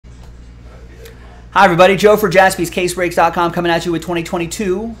Hi everybody, Joe for JaspysCaseBreaks.com coming at you with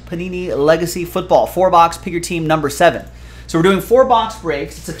 2022 Panini Legacy Football 4-box, pick your team number 7. So we're doing 4-box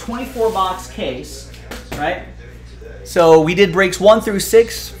breaks. It's a 24-box case, right? So we did breaks 1 through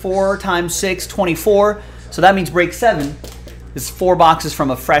 6, 4 times 6, 24. So that means break 7 is 4 boxes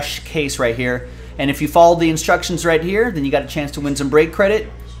from a fresh case right here. And if you follow the instructions right here, then you got a chance to win some break credit.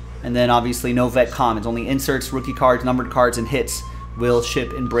 And then obviously no vet commons, only inserts, rookie cards, numbered cards, and hits will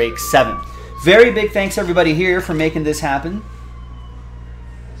ship in break 7. Very big thanks to everybody here for making this happen.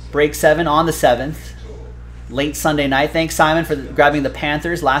 Break 7 on the 7th. Late Sunday night. Thanks, Simon, for grabbing the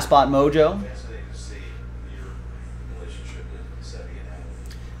Panthers. Last spot mojo.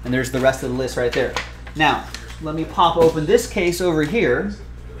 And there's the rest of the list right there. Now, let me pop open this case over here.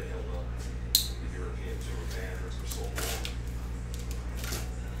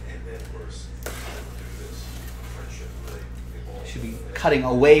 Should be cutting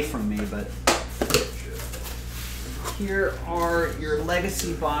away from me, but here are your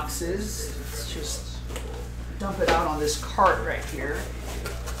legacy boxes. Let's just dump it out on this cart right here.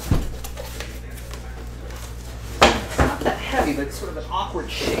 It's not that heavy, but it's sort of an awkward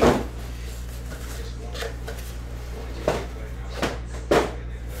shape.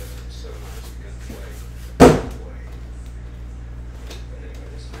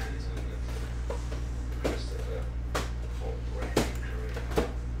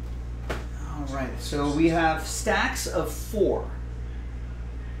 So we have stacks of 4.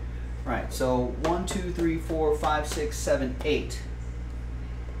 Right, so 1, 2, 3, 4, 5, 6, 7, 8.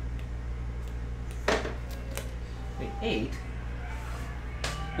 Wait, 8?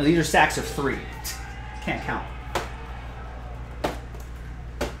 No, these are stacks of 3. Can't count.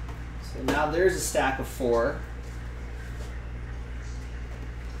 So now there's a stack of 4.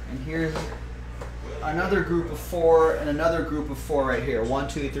 And here's another group of 4 and another group of 4 right here. 1,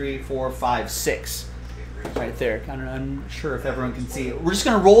 2, 3, 4, 5, 6. Right there. I'm not sure if everyone can see it. We're just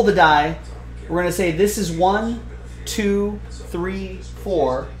going to roll the die. We're going to say this is 1, 2, 3,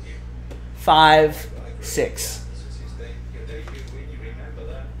 4, 5, 6.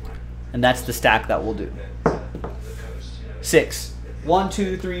 And that's the stack that we'll do. 6. 1,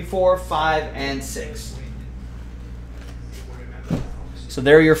 2, 3, 4, 5, and 6. So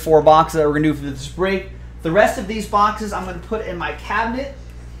there are your 4 boxes that we're going to do for this break. The rest of these boxes I'm going to put in my cabinet.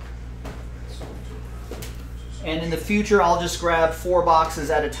 And in the future, I'll just grab 4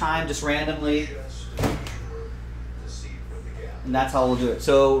 boxes at a time, just randomly. And that's how we'll do it.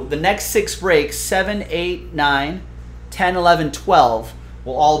 So the next 6 breaks, 7, 8, 9, 10, 11, 12,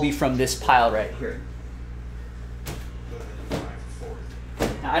 will all be from this pile right here.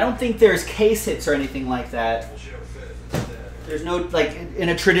 Now, I don't think there's case hits or anything like that. There's no, like, in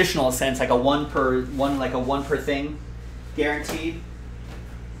a traditional sense, like a one per thing, guaranteed.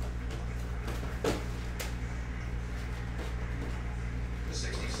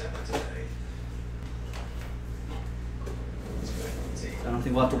 I don't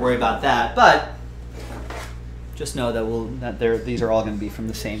think we'll have to worry about that, but just know that these are all going to be from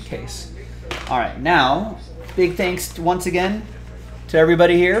the same case. All right, now big thanks once again to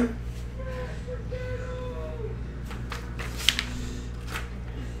everybody here.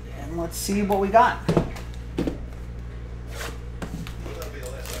 And let's see what we got.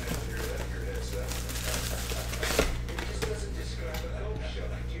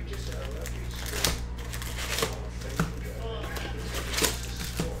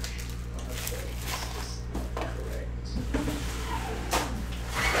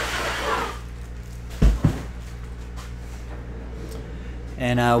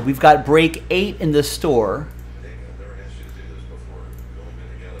 And we've got break 8 in the store.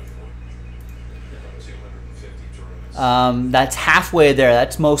 That's halfway there.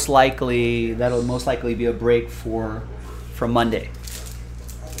 That's that'll most likely be a break for Monday.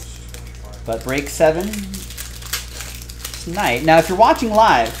 But break 7 tonight. Now, if you're watching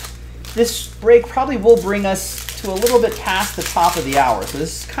live, this break probably will bring us to a little bit past the top of the hour. So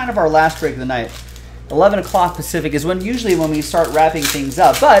this is kind of our last break of the night. 11 o'clock Pacific is usually when we start wrapping things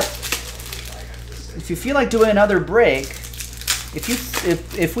up. But if you feel like doing another break,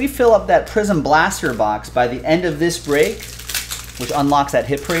 if we fill up that Prism Blaster box by the end of this break, which unlocks that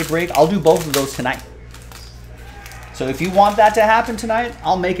Hit Parade break, I'll do both of those tonight. So if you want that to happen tonight,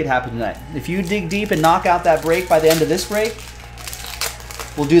 I'll make it happen tonight. If you dig deep and knock out that break by the end of this break,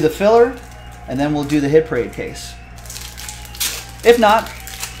 we'll do the filler, and then we'll do the Hit Parade case. If not,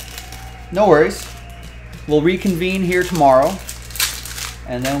 no worries. We'll reconvene here tomorrow,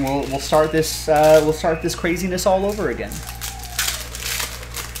 and then we'll start this craziness all over again.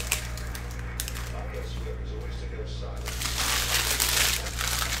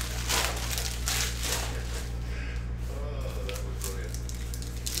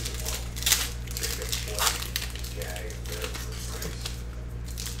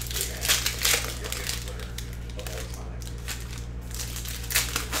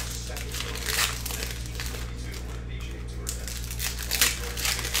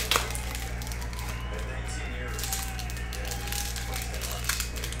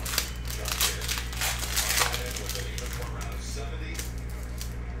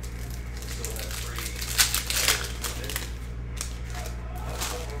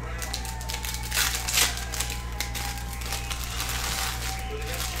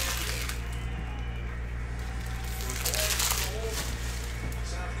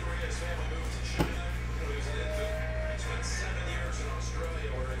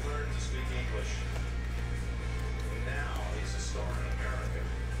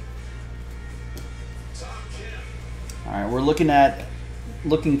 we're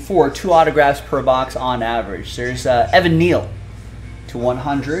looking for 2 autographs per box on average. There's Evan Neal to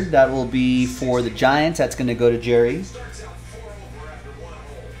 100. That will be for the Giants. That's going to go to Jerry.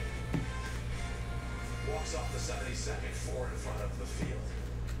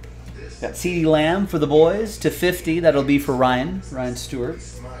 Got CeeDee Lamb for the boys to 50. That'll be for Ryan Stewart.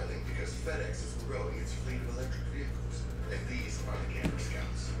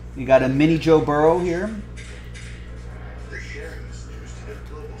 You got a mini Joe Burrow here.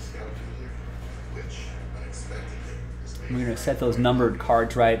 We're going to set those numbered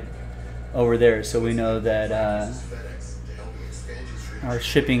cards right over there so we know that our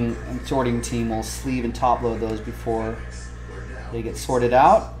shipping and sorting team will sleeve and top load those before they get sorted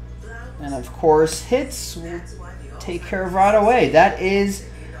out. And of course, hits will take care of right away. That is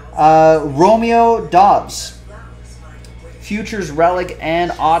Romeo Doubs. Futures Relic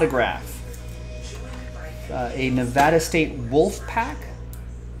and Autograph. A Nevada State Wolf Pack.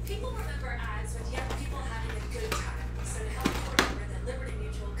 People remember ads with young people having a good time. So to help you remember that Liberty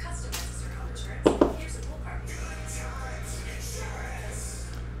Mutual customizes your home insurance, here's a pool card.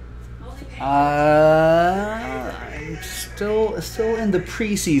 I'm still in the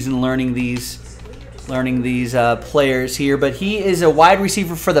preseason learning these players here, but he is a wide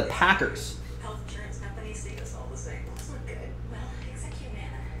receiver for the Packers.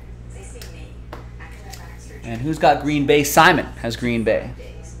 And who's got Green Bay? Simon has Green Bay.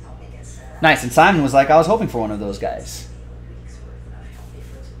 Nice, and Simon was like, I was hoping for one of those guys.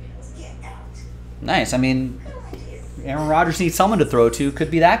 Nice, I mean, Aaron Rodgers needs someone to throw to.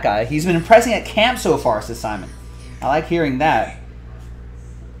 Could be that guy. He's been impressing at camp so far, says Simon. I like hearing that.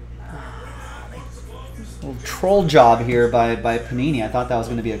 Little troll job here by Panini. I thought that was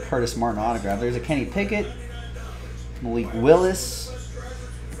going to be a Curtis Martin autograph. There's a Kenny Pickett, Malik Willis.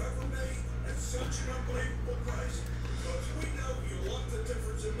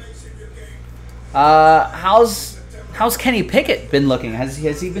 How's Kenny Pickett been looking? Has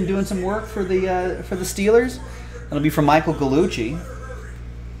he been doing some work for the Steelers? That'll be from Michael Gallucci.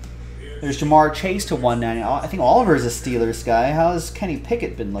 There's Jamar Chase to 190. I think Oliver's a Steelers guy. How's Kenny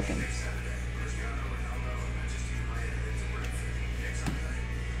Pickett been looking?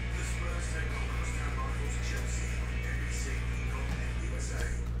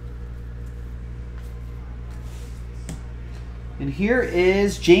 And here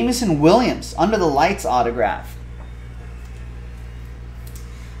is Jameson Williams, under the lights autograph.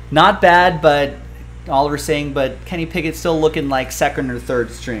 Not bad, but Oliver's saying, but Kenny Pickett's still looking like second or third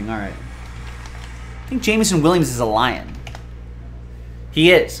string. All right. I think Jameson Williams is a Lion.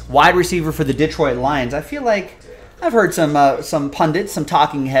 He is. Wide receiver for the Detroit Lions. I feel like I've heard some pundits, some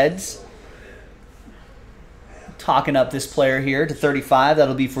talking heads, talking up this player here to 35.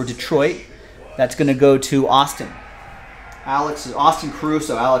 That'll be for Detroit. That's going to go to Austin. Austin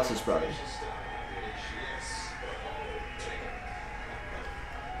Caruso, Alex's brother.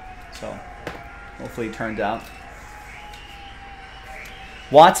 So, hopefully it turned out.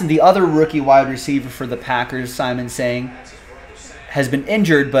 Watson, the other rookie wide receiver for the Packers, Simon saying, has been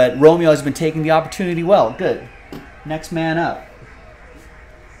injured, but Romeo has been taking the opportunity well. Good. Next man up.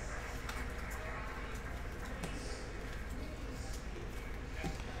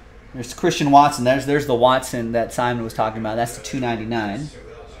 There's Christian Watson. There's the Watson that Simon was talking about. That's the $299.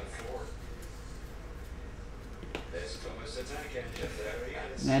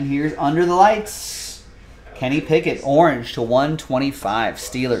 And here's under the lights, Kenny Pickett, orange to 125.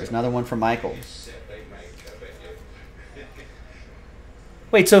 Steelers. Another one for Michael.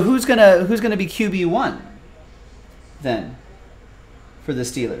 Wait, so who's gonna be QB1 then for the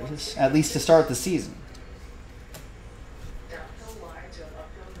Steelers? At least to start the season.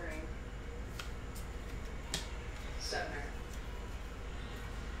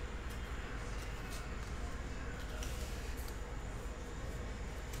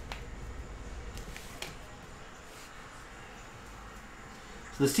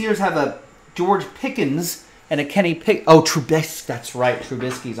 The Steelers have a George Pickens and a Kenny Pick. Oh, Trubisky. That's right.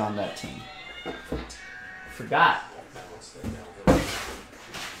 Trubisky's on that team. Forgot.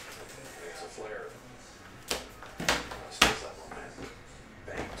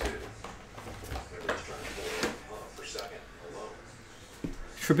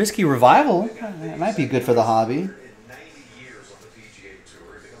 Trubisky revival. That might be good for the hobby.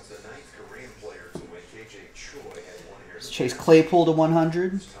 Chase Claypool to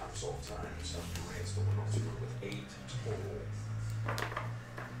 100.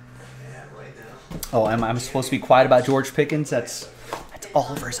 Oh, am I supposed to be quiet about George Pickens? That's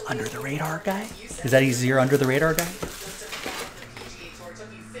Oliver's under the radar guy. Is that he's your under the radar guy?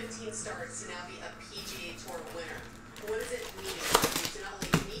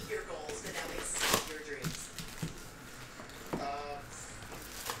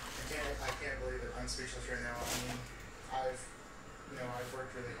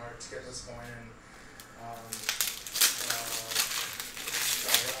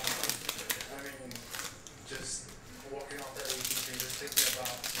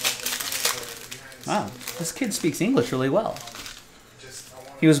 Wow, this kid speaks English really well.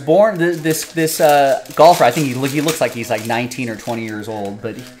 He was born, this golfer, I think he looks like he's like 19 or 20 years old,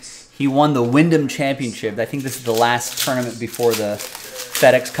 but he won the Wyndham Championship. I think this is the last tournament before the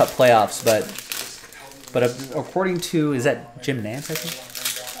FedEx Cup playoffs, but according to, is that Jim Nance, I think?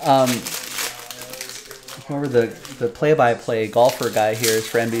 Whoever the play-by-play golfer guy here is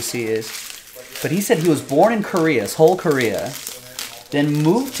for NBC is. But he said he was born in Korea, his whole Korea, then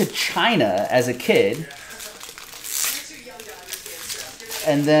moved to China as a kid,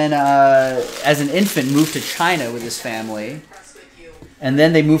 and then as an infant moved to China with his family, and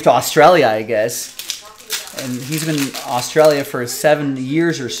then they moved to Australia, I guess, and he's been in Australia for 7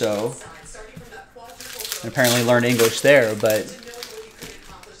 years or so, and apparently learned English there. But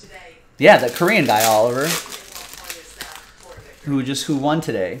yeah, the Korean guy, Oliver, who won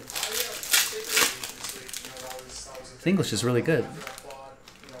today, his English is really good.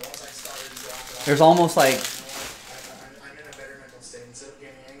 There's almost like,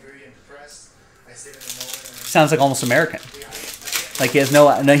 sounds like almost American. Like he has he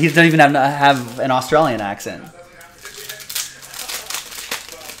doesn't even have an Australian accent.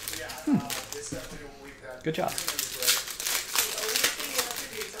 Good job.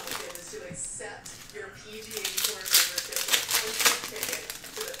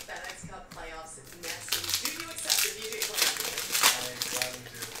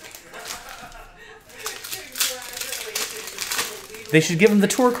 They should give him the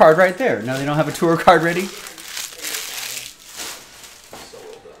tour card right there. No, they don't have a tour card ready? So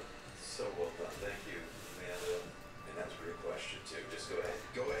well done. So well done. Thank you, Amanda. And that's for your question, too. Just go ahead.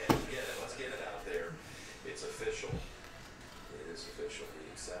 Go ahead and get it. Let's get it out there. It's official. It is official.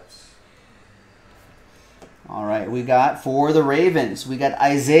 He accepts. All right, we got for the Ravens, we got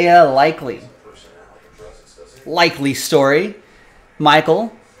Isaiah Likely. Likely story.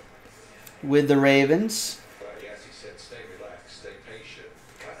 Michael with the Ravens.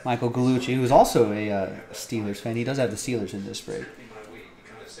 Michael Gallucci, who's also a Steelers fan. He does have the Steelers in this break.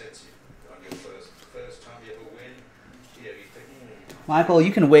 Michael,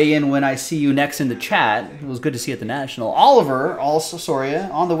 you can weigh in when I see you next in the chat. It was good to see you at the National. Oliver, also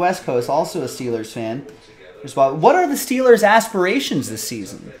Soria, on the West Coast, also a Steelers fan. What are the Steelers' aspirations this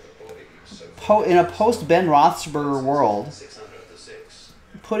season? In a post-Ben Roethlisberger world,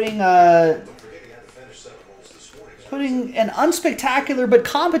 putting an unspectacular but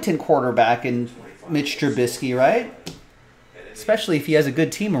competent quarterback in Mitch Trubisky, right? Especially if he has a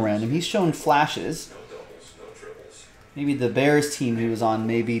good team around him. He's shown flashes. Maybe the Bears team he was on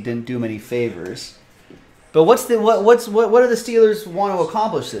maybe didn't do him any favors. But what do the Steelers want to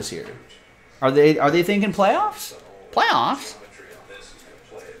accomplish this year? Are they thinking playoffs? Playoffs?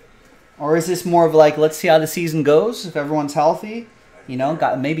 Or is this more of like, let's see how the season goes if everyone's healthy? You know,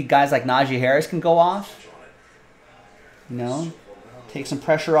 maybe guys like Najee Harris can go off. You know, take some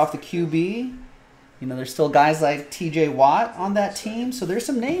pressure off the QB. You know, there's still guys like T.J. Watt on that team, so there's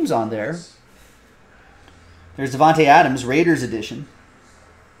some names on there. There's Devontae Adams, Raiders edition.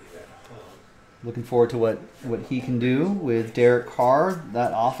 Looking forward to what he can do with Derek Carr.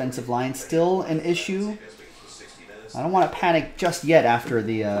 That offensive line still an issue. I don't want to panic just yet after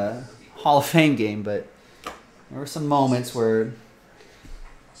the Hall of Fame game, but there were some moments where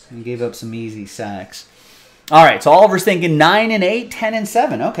he gave up some easy sacks. All right, so Oliver's thinking 9-8,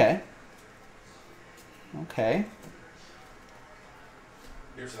 10-7. Okay. Okay.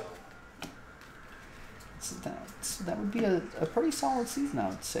 So that would be a pretty solid season, I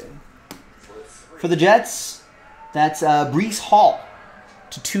would say. For the Jets, that's Breece Hall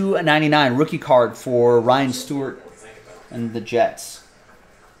to $2.99 rookie card for Ryan Stewart and the Jets.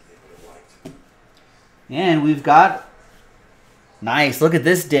 And we've got, nice, look at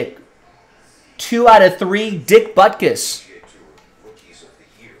this, Dick. 2 out of 3, Dick Butkus.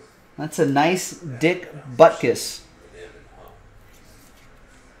 That's a nice Dick Butkus.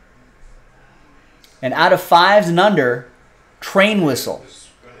 And out of 5s and under, Train Whistle.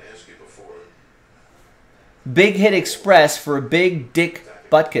 Big Hit Express for a big Dick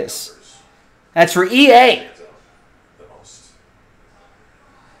Butkus. That's for EA.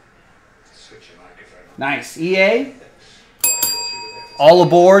 Nice. EA. All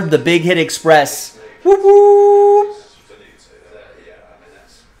aboard the Big Hit Express. Whoop whoop.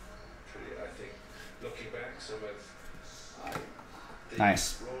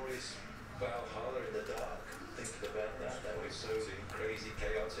 Nice.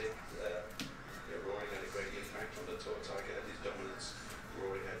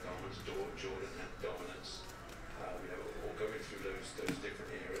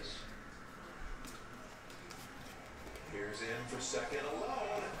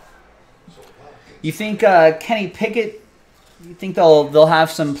 You think Kenny Pickett? You think they'll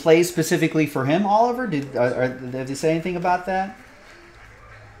have some plays specifically for him, Oliver? Did they say anything about that?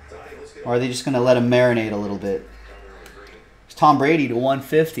 Or are they just going to let him marinate a little bit? It's Tom Brady to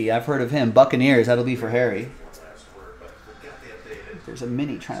 150. I've heard of him. Buccaneers. That'll be for Harry. There's a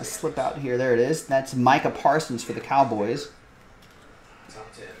mini trying to slip out here. There it is. That's Micah Parsons for the Cowboys.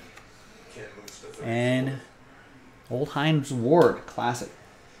 And old Hines Ward. Classic.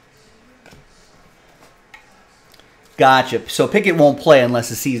 Gotcha. So Pickett won't play unless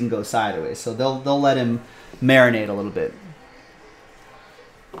the season goes sideways. So they'll let him marinate a little bit.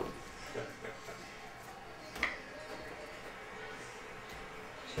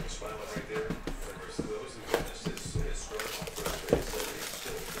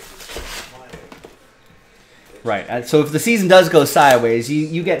 Right. So if the season does go sideways,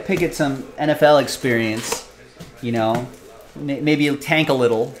 you get Pickett some NFL experience. You know, maybe you'll tank a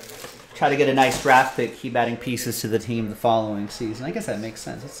little. Try to get a nice draft pick, keep adding pieces to the team the following season. I guess that makes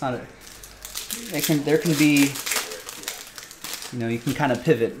sense. It's not there can be, you know, you can kind of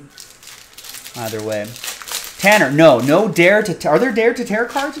pivot either way. Tanner, no dare to. Are there dare to tear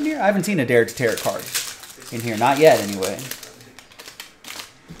cards in here? I haven't seen a dare to tear card in here, not yet anyway.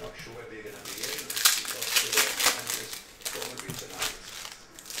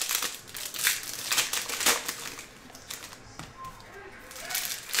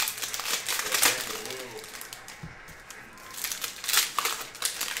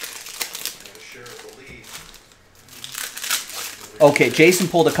 Okay, Jason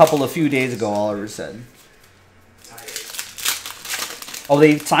pulled a couple a few days ago, Oliver said.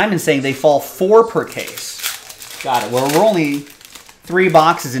 Oh, Simon's saying they fall 4 per case. Got it. Well, we're only 3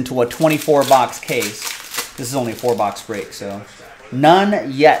 boxes into a 24-box case. This is only a 4-box break, so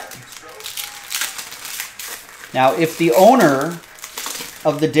none yet. Now, if the owner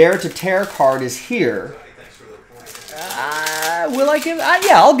of the Dare to Tear card is here, will I give?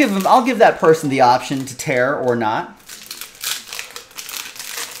 Yeah, I'll give him. I'll give that person the option to tear or not.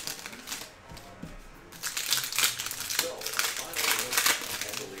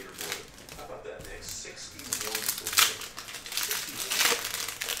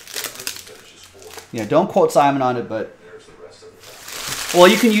 Yeah, don't quote Simon on it, but well,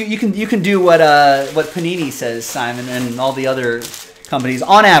 you can do what Panini says, Simon, and all the other companies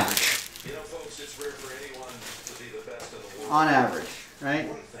on average. You know, folks, it's rare for anyone to be the best in the world. On average, right?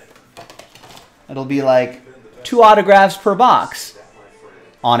 It'll be like 2 autographs per box,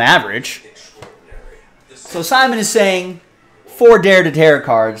 on average. So Simon is saying 4 Dare to Tear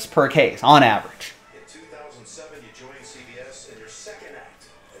cards per case, on average. In 2007, you joined CBS in your second act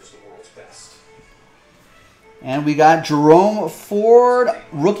as the world's best. And we got Jerome Ford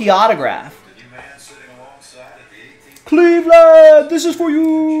rookie autograph. The new man sitting alongside at the 18th. Cleveland, this is for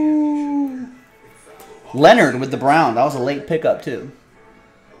you. Leonard with the Brown. That was a late pickup too.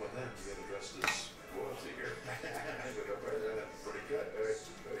 How about that? You got dressed as royalty here. Pretty good.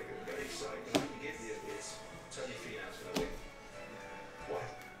 Very good. Very exciting. Can I give you it's tell your feet out tonight. What?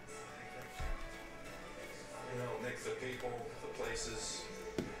 You know, Nick, the people, the places,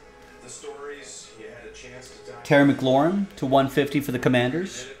 the stories you had a chance to die. Terry McLaurin to 150 for the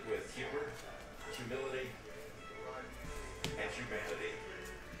Commanders. Did it with humor, humility, and humanity.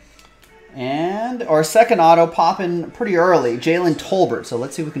 And our second auto popping pretty early, Jalen Tolbert. So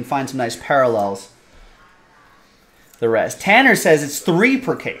let's see if we can find some nice parallels. The rest. Tanner says it's 3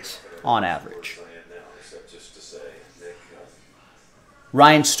 per case on average. I am now, except just to say, Nick,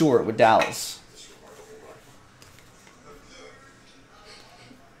 Ryan Stewart with Dallas. this remarkable run.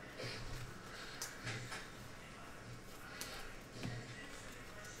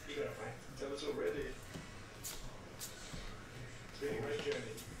 You got a fight? Tell us already. It's been a great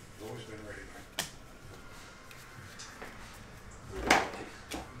journey. You've always been ready, man.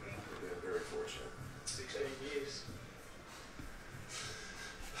 We've been very fortunate. 16 years.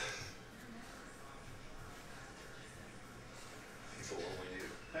 People only knew.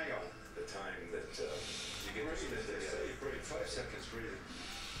 Hang on. The time that you get to spend together. You break 5 seconds breathing.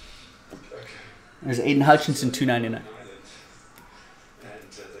 Okay. There's Aiden Hutchinson, $2.99. Island.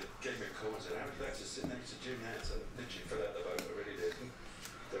 And they gave me a call and said, "How would you like to sit next to Jim Nance?" And literally fell out the boat. I really did.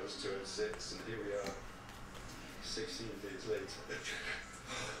 That was 206, and here we are, 16 days later. It's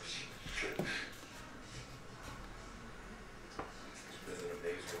been an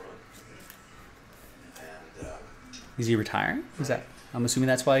amazing run. And Is he retiring? Is that? I'm assuming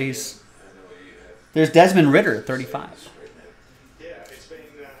that's why he's. I know you have. There's Desmond Ritter, 35. Yeah, it's been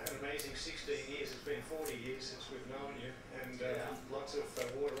an amazing 16 years. It's been 40 years since we've known you, and lots of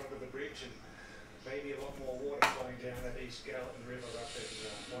water under the bridge and maybe a lot more water flowing down that East Gallatin River up in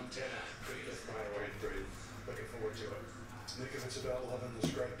Montana. Great. Looking forward to it. Nick, if it's about loving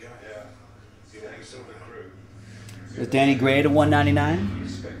this great game, yeah. You want to sort the crew. Is Danny Gray to 199?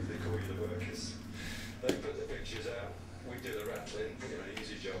 Respect they call you the workers. They put the pictures out. We do the rattling.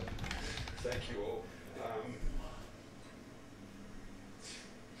 Easy job. Thank you all.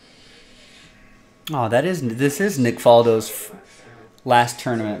 Oh, this is Nick Faldo's last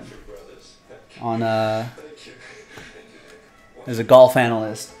tournament on as a golf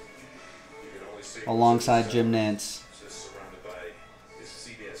analyst alongside Jim Nance. Surrounded by his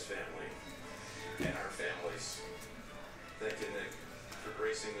CBS family and our families. Thank you, Nick, for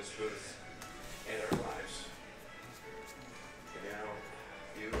gracing this booth and our lives. And now,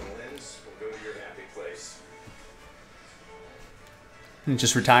 you and Lynn's will go to your happy place.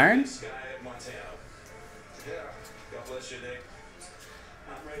 Just retiring? Sky at Montana. Yeah. God bless you, Nick.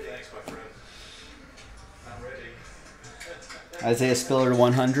 I'm ready. Thanks, my friend. I'm ready. Isaiah Spiller to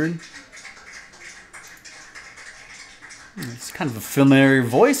 100. It's kind of a familiar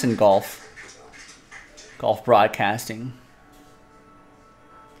voice in golf broadcasting.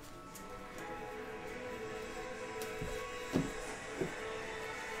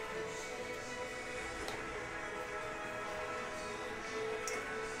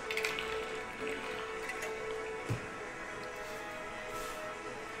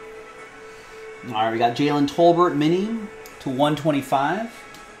 All right, we got Jalen Tolbert mini to 125.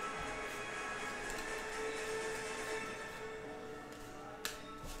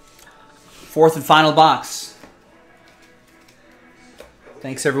 Fourth and final box.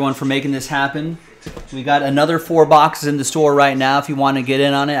 Thanks everyone for making this happen. We got another 4 boxes in the store right now if you want to get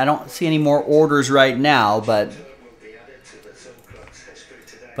in on it. I don't see any more orders right now, but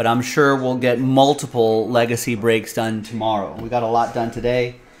I'm sure we'll get multiple legacy breaks done tomorrow. We got a lot done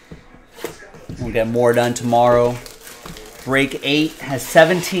today. We'll get more done tomorrow. Break 8 has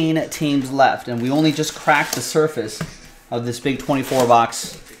 17 teams left, and we only just cracked the surface of this big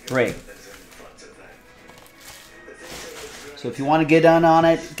 24-box break. So if you want to get in on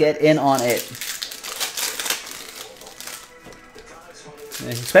it, get in on it.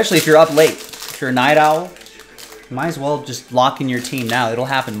 Especially if you're up late. If you're a night owl, you might as well just lock in your team now. It'll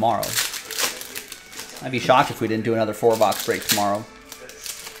happen tomorrow. I'd be shocked if we didn't do another 4-box break tomorrow.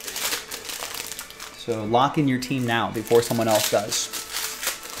 So lock in your team now before someone else does.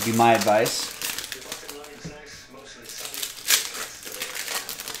 Would be my advice.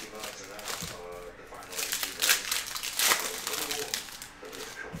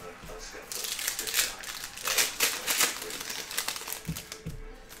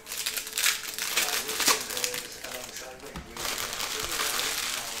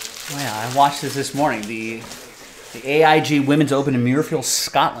 Oh yeah, I watched this morning. The AIG Women's Open in Muirfield,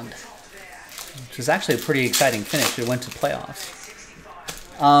 Scotland. Which is actually a pretty exciting finish. It went to playoffs.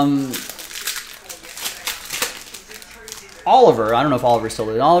 Oliver, I don't know if Oliver's still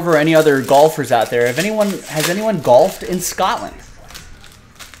there. Oliver, any other golfers out there? Has anyone golfed in Scotland?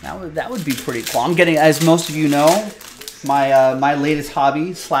 That would be pretty cool. I'm getting, as most of you know, my latest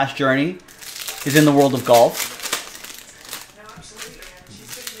hobby / journey is in the world of golf.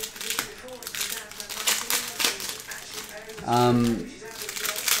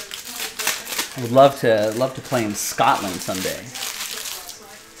 I would love to play in Scotland someday.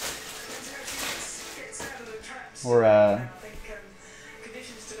 Or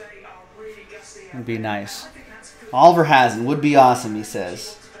it'd be nice. Oliver Hazen would be awesome, he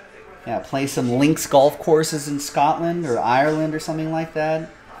says. Yeah, play some links golf courses in Scotland or Ireland or something like that.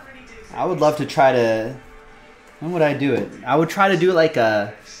 I would love to try to. When would I do it? I would try to do like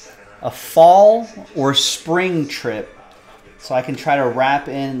a fall or spring trip, so I can try to wrap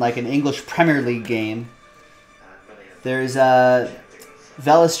in like an English Premier League game. There's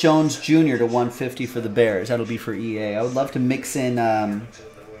Velus Jones Jr. to 150 for the Bears. That'll be for EA. I would love to mix in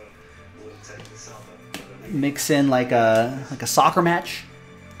like a soccer match,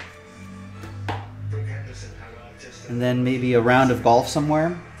 and then maybe a round of golf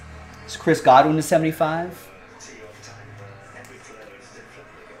somewhere. It's Chris Godwin to 75.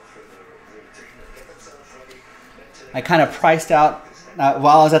 I kind of priced out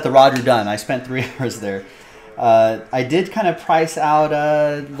while I was at the Roger Dunn. I spent 3 hours there. I did kind of price out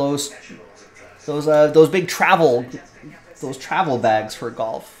those big travel bags for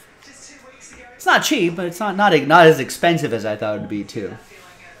golf. It's not cheap, but it's not as expensive as I thought it would be too.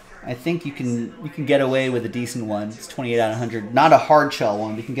 I think you can get away with a decent one. It's 28 out of 100. Not a hard shell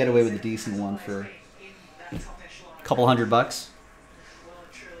one, but you can get away with a decent one for a couple $100.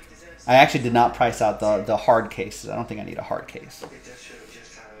 I actually did not price out the hard cases. I don't think I need a hard case.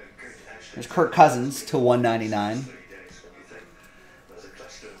 There's Kirk Cousins to 199.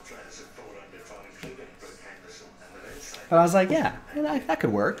 But I was like, yeah, that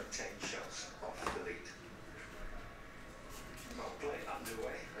could work.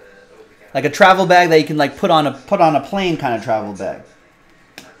 Like a travel bag that you can like put on a plane kind of travel bag.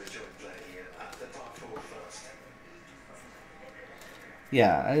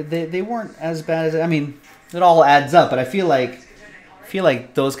 Yeah, they weren't as bad as, I mean, it all adds up, but I feel like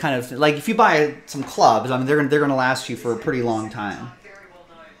those kind of, like if you buy some clubs, I mean they're gonna last you for a pretty long time.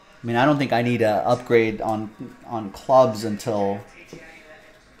 I mean, I don't think I need to upgrade on clubs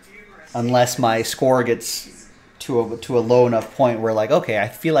unless my score gets to a low enough point where like, okay, I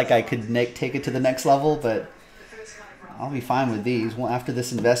feel like I could take it to the next level, but I'll be fine with these. Well, after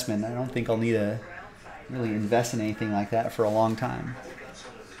this investment, I don't think I'll need to really invest in anything like that for a long time.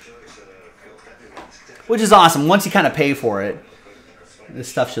 Which is awesome. Once you kind of pay for it, this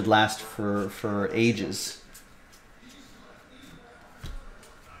stuff should last for ages.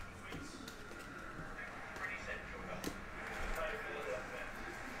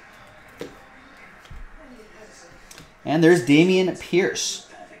 And there's Dameon Pierce,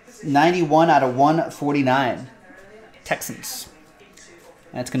 91 out of 149, Texans.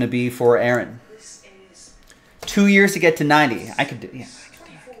 That's going to be for Aaron. 2 years to get to 90. I could do, yeah.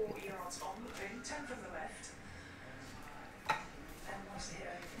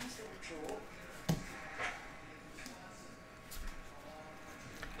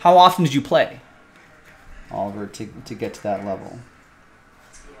 How often did you play, Oliver, to get to that level?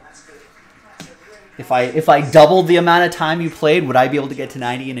 If I doubled the amount of time you played, would I be able to get to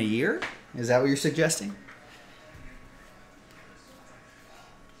 90 in a year? Is that what you're suggesting?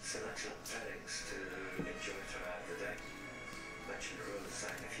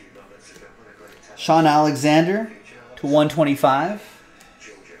 Sean Alexander to 125.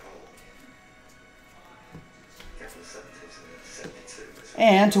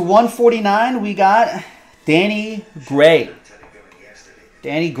 And to 149, we got Danny Gray.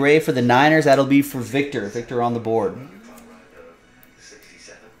 Danny Gray for the Niners. That'll be for Victor. Victor on the board.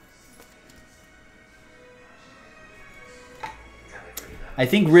 I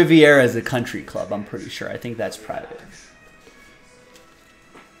think Riviera is a country club. I'm pretty sure. I think that's private.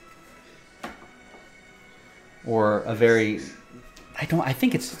 Or a very... I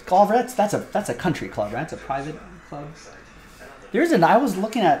think it's... Oliver, that's a country club, right? That's a private club. I was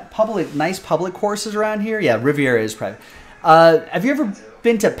looking at nice public courses around here. Yeah, Riviera is private. Have you ever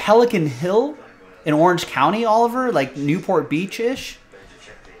been to Pelican Hill in Orange County, Oliver? Like Newport Beach-ish?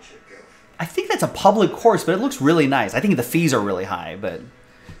 I think that's a public course, but it looks really nice. I think the fees are really high, but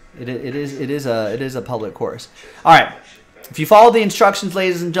it is a public course. All right. If you follow the instructions,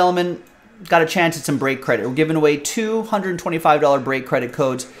 ladies and gentlemen, got a chance at some break credit. We're giving away two $125 break credit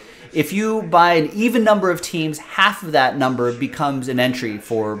codes. If you buy an even number of teams, half of that number becomes an entry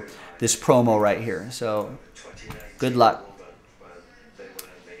for this promo right here. So, good luck.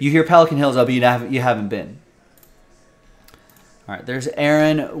 You hear Pelican Hills, but you haven't been. All right, there's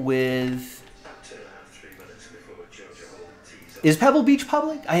Aaron with... Is Pebble Beach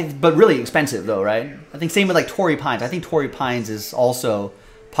public? But really expensive, though, right? I think same with like Torrey Pines. I think Torrey Pines is also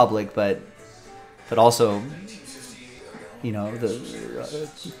public, but also... You know,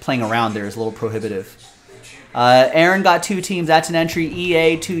 playing around there is a little prohibitive. Aaron got 2 teams. That's an entry.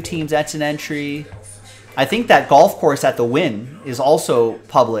 EA, 2 teams. That's an entry. I think that golf course at the Wynn is also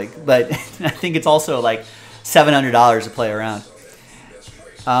public, but I think it's also like $700 to play around.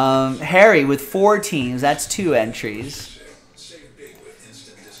 Harry with 4 teams. That's 2 entries.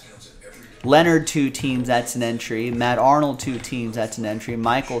 Leonard, 2 teams. That's an entry. Matt Arnold, 2 teams. That's an entry.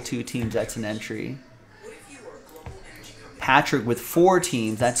 Michael, 2 teams. That's an entry. Patrick with 4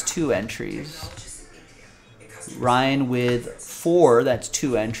 teams, that's 2 entries. Ryan with 4, that's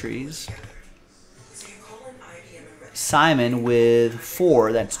 2 entries. Simon with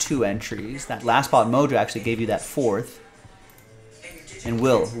 4, that's 2 entries. That last spot Mojo actually gave you that 4th. And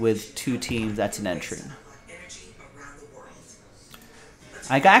Will with 2 teams, that's an entry.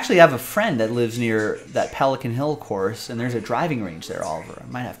 I actually have a friend that lives near that Pelican Hill course, and there's a driving range there, Oliver.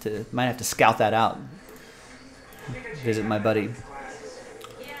 I might have to scout that out. Visit my buddy.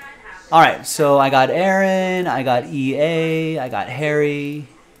 All right, so I got Aaron, I got EA, I got Harry,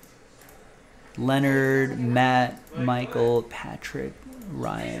 Leonard, Matt, Michael, Patrick,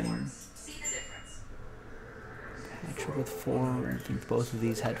 Ryan. Patrick with 4. I think both of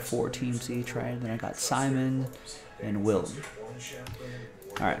these had 4 teams each, right? And then I got Simon and Will.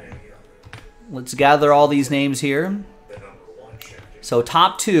 All right, let's gather all these names here. So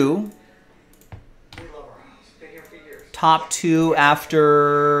top two. Top two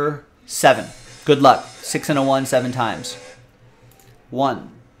after 7. Good luck. 6 and a 1, 7 times.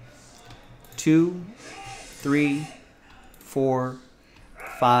 1, 2, 3, 4,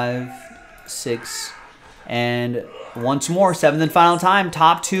 5, 6, and once more, 7th and final time.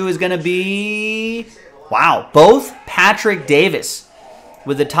 Top two is going to be, wow, both Patrick Davis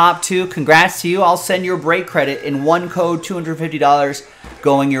with the top two. Congrats to you. I'll send your break credit in one code, $250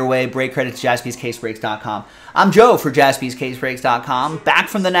 going your way. Break credit to jaspyscasebreaks.com. I'm Joe for jaspyscasebreaks.com. Back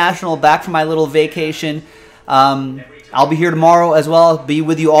from the National, back from my little vacation. I'll be here tomorrow as well. Be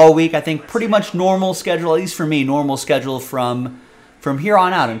with you all week. I think pretty much normal schedule, at least for me, normal schedule from here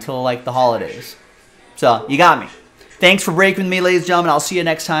on out until like the holidays. So you got me. Thanks for breaking with me, ladies and gentlemen. I'll see you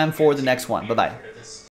next time for the next one. Bye-bye.